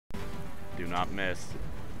Do not miss.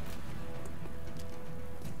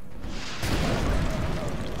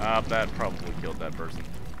 That probably killed that person.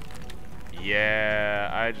 Yeah,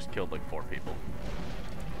 I just killed like 4 people.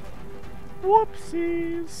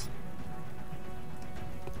 Whoopsies.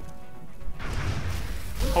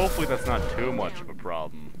 Hopefully that's not too much of a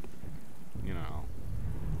problem. You know,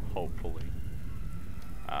 hopefully.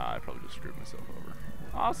 I probably just screwed myself over.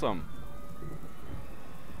 Awesome.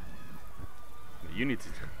 You need to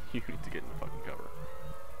get in the fucking cover.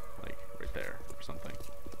 Like, right there, or something.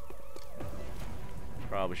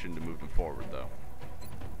 Probably shouldn't have moved him forward, though.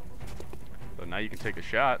 So now you can take a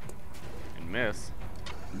shot and miss.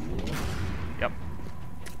 Yep.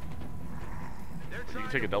 You can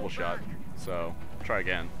take a double shot, so try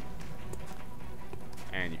again.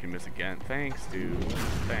 And you can miss again. Thanks, dude.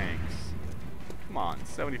 Thanks. Come on,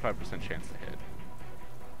 75% chance to hit.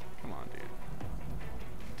 Come on, dude.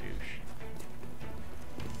 Douche.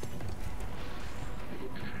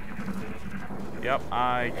 Yep,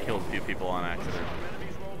 I killed a few people on accident.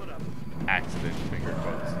 Accident, finger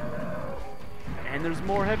quotes. And there's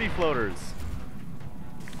more heavy floaters.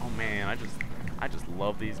 Oh man, I just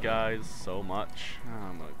love these guys so much. Oh,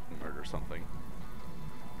 I'm gonna murder something.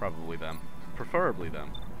 Probably them. Preferably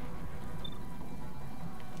them.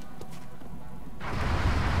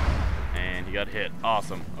 And he got hit.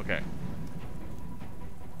 Awesome. Okay.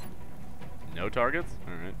 No targets?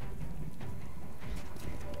 Alright.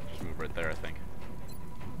 Just move right there, I think.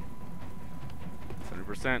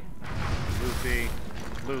 100%. Lucy.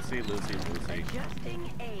 Lucy, Lucy, Lucy.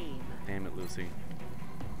 Adjusting aim. Damn it, Lucy.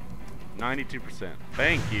 92%.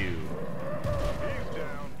 Thank you. He's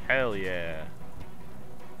down. Hell yeah.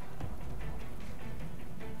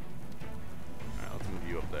 Alright, let's move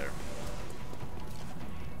you up there.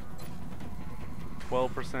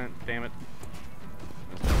 12%. Damn it.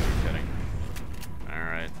 That's not what he's hitting.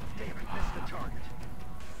 Alright. Damn it, missed the target.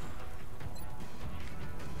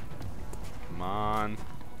 Come on.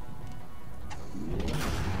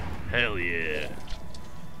 Hell yeah.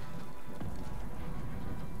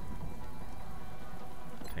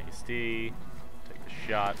 Tasty. Take the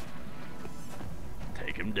shot.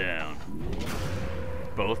 Take him down.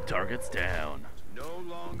 Both targets down. No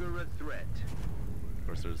longer a threat. Of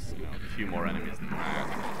course, there's, you know, a few more enemies than that,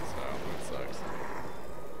 so it sucks.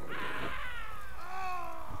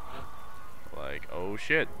 Like, oh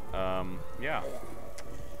shit. Yeah.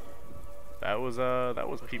 That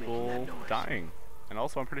was people dying. And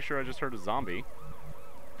also, I'm pretty sure I just heard a zombie.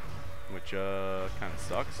 Which, kind of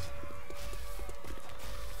sucks.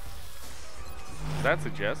 That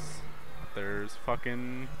suggests there's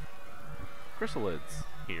fucking chrysalids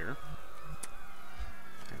here.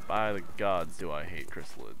 And by the gods, do I hate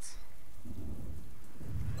chrysalids.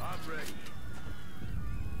 I'm ready.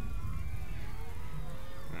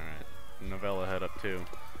 Alright. Novella head up too.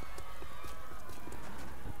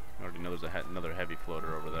 I already know there's another heavy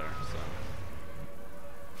floater over there, so.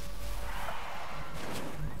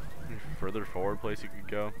 Any further forward place you could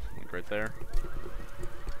go? Like right there?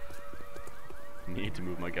 Need to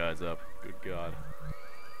move my guys up. Good God.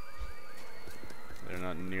 They're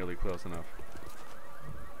not nearly close enough.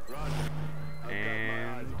 Roger.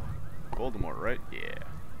 And Voldemort, right? Yeah.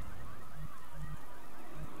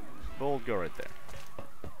 Bold, go right there.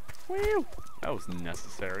 Woo! That was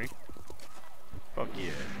necessary. Fuck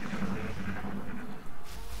yeah.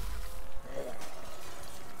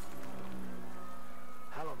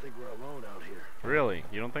 I don't think we're alone out here. Really?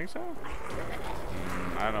 You don't think so?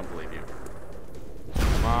 I don't believe you.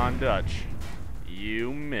 Come on, Dutch.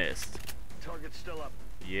 You missed. Target's still up.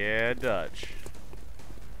 Yeah, Dutch.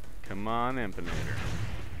 Come on, Empinator.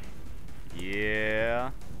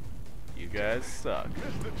 Yeah. You guys suck.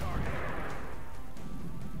 Missed the target.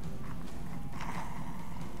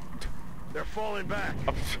 They're falling back.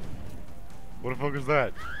 What the fuck is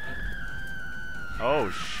that? Oh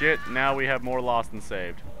shit, now we have more lost than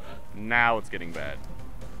saved. Now it's getting bad.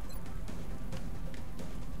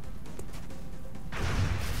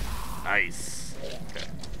 Nice. Okay.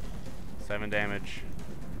 7 damage.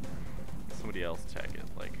 Somebody else attack it,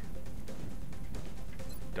 like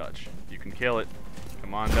Dutch. You can kill it.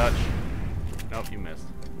 Come on, Dutch. Nope, you missed.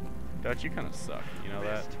 Dutch, you kind of suck. You know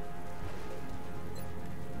that?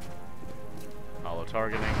 Hollow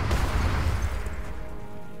targeting.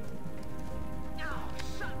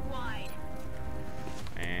 Shot wide.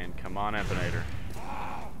 And come on, Empinator.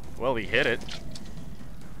 Well, he hit it.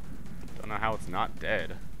 Don't know how it's not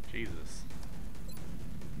dead. Jesus.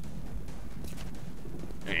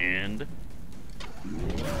 And boom.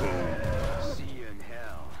 See you in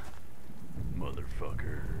hell.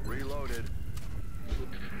 Motherfucker. Reloaded.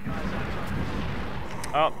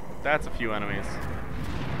 Oh, that's a few enemies.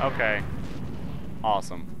 Okay.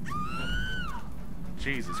 Awesome.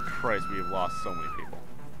 Jesus Christ, we have lost so many people.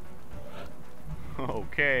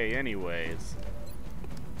 Okay, anyways.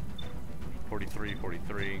 43,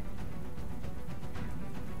 43.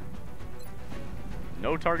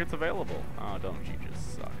 No targets available. Oh, don't you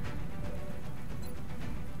just suck.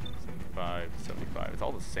 75, 75. It's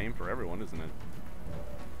all the same for everyone, isn't it?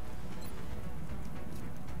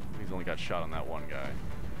 He's only got shot on that one guy.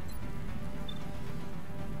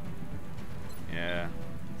 Yeah,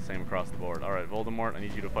 same across the board. Alright, Voldemort, I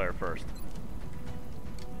need you to fire first.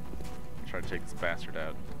 Try to take this bastard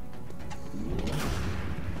out.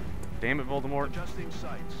 Damn it, Voldemort. Adjusting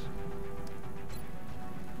sights.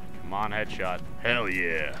 Come on, headshot. Hell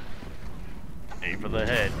yeah. Aim for the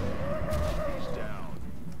head. He's down.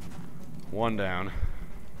 One down.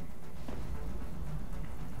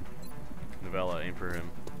 Novella, aim for him.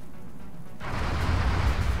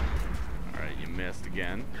 Alright, you missed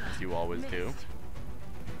again, as you always do.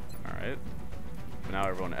 Alright. But now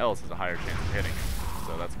everyone else has a higher chance of hitting him,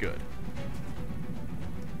 so that's good.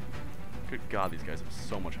 Good God, these guys have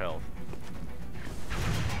so much health.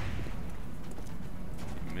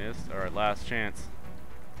 You missed. Alright, last chance.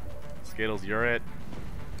 Skittles, you're it.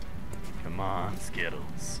 Come on,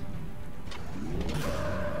 Skittles.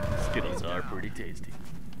 Skittles are pretty tasty.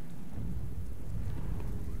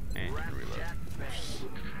 And you can reload.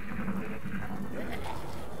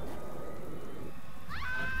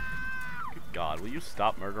 Good God, will you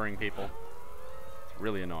stop murdering people? It's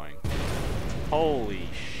really annoying. Holy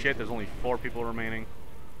shit, there's only 4 people remaining.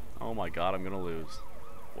 Oh my God, I'm gonna lose.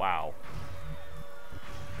 Wow.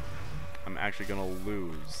 I'm actually gonna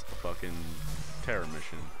lose a fucking terror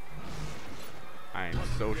mission. I am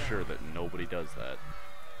so sure that nobody does that.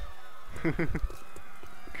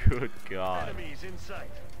 Good God. Enemies in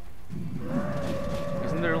sight.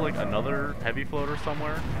 Isn't there like another heavy floater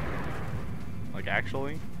somewhere? Like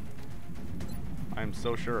actually? I'm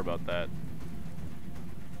so sure about that.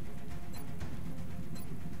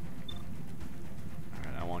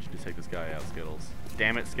 Alright, I want you to take this guy out, Skittles.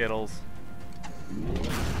 Damn it, Skittles.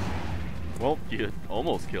 Well, you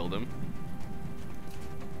almost killed him.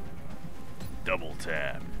 Double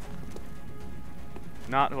tap.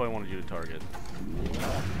 Not who I wanted you to target.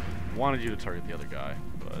 Wanted you to target the other guy,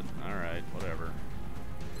 but alright, whatever.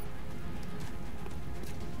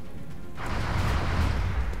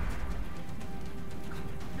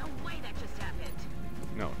 No way that just happened.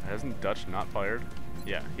 No, hasn't Dutch not fired?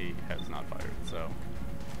 Yeah, he has not fired, so.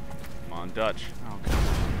 Come on, Dutch. Oh, come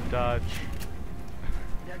on, Dutch.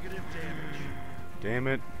 Negative damage. Damn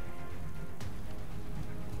it.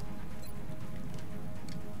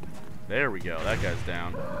 There we go, that guy's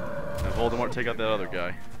down. Now Voldemort, take out that other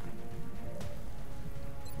guy.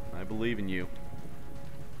 I believe in you.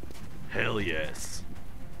 Hell yes.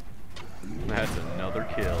 That's another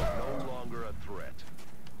kill. No longer a threat.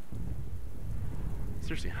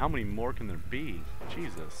 Seriously, how many more can there be?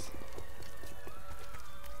 Jesus.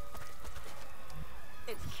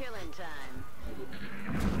 It's killing time.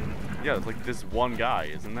 Yeah, it's like this one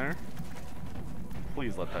guy, isn't there?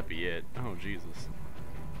 Please let that be it. Oh, Jesus.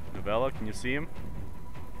 Novella, can you see him?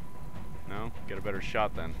 No? Get a better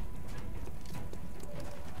shot then.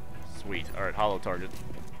 Sweet. Alright, hollow target.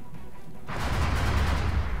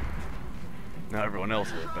 Now everyone else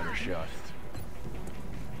has a better shot.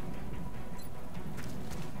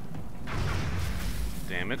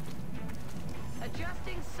 Damn it.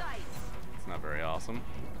 Adjusting sights. It's not very awesome.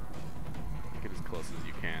 Get as close as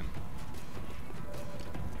you can.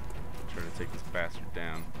 Try to take this bastard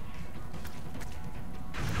down.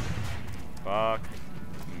 Fuck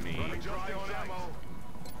me.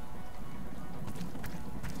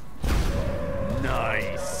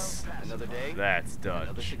 Nice. Another day. That's Dutch.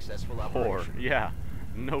 Another successful Poor. operation. Yeah.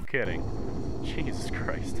 No kidding. Jesus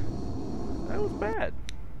Christ. That was bad.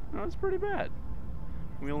 That was pretty bad.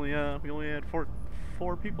 We only had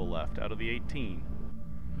four people left out of the 18.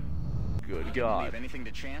 Good God. Leave anything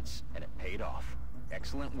to chance, and it paid off.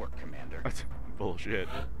 Excellent work, Commander. That's bullshit.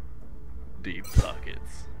 Deep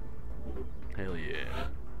pockets. Hell yeah.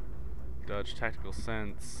 Dodge tactical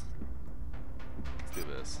sense. Let's do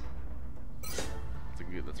this.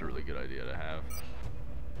 That's a really good idea to have.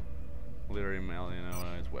 Lyrium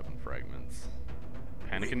alienoized weapon fragments.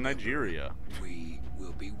 Panic in Nigeria. We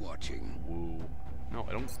will be watching. Woo. No,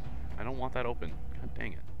 I don't want that open. God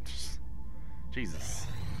dang it. Jesus.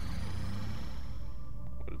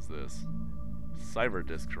 What is this? Cyber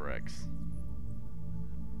disk corrects.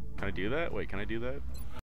 Can I do that? Wait, can I do that?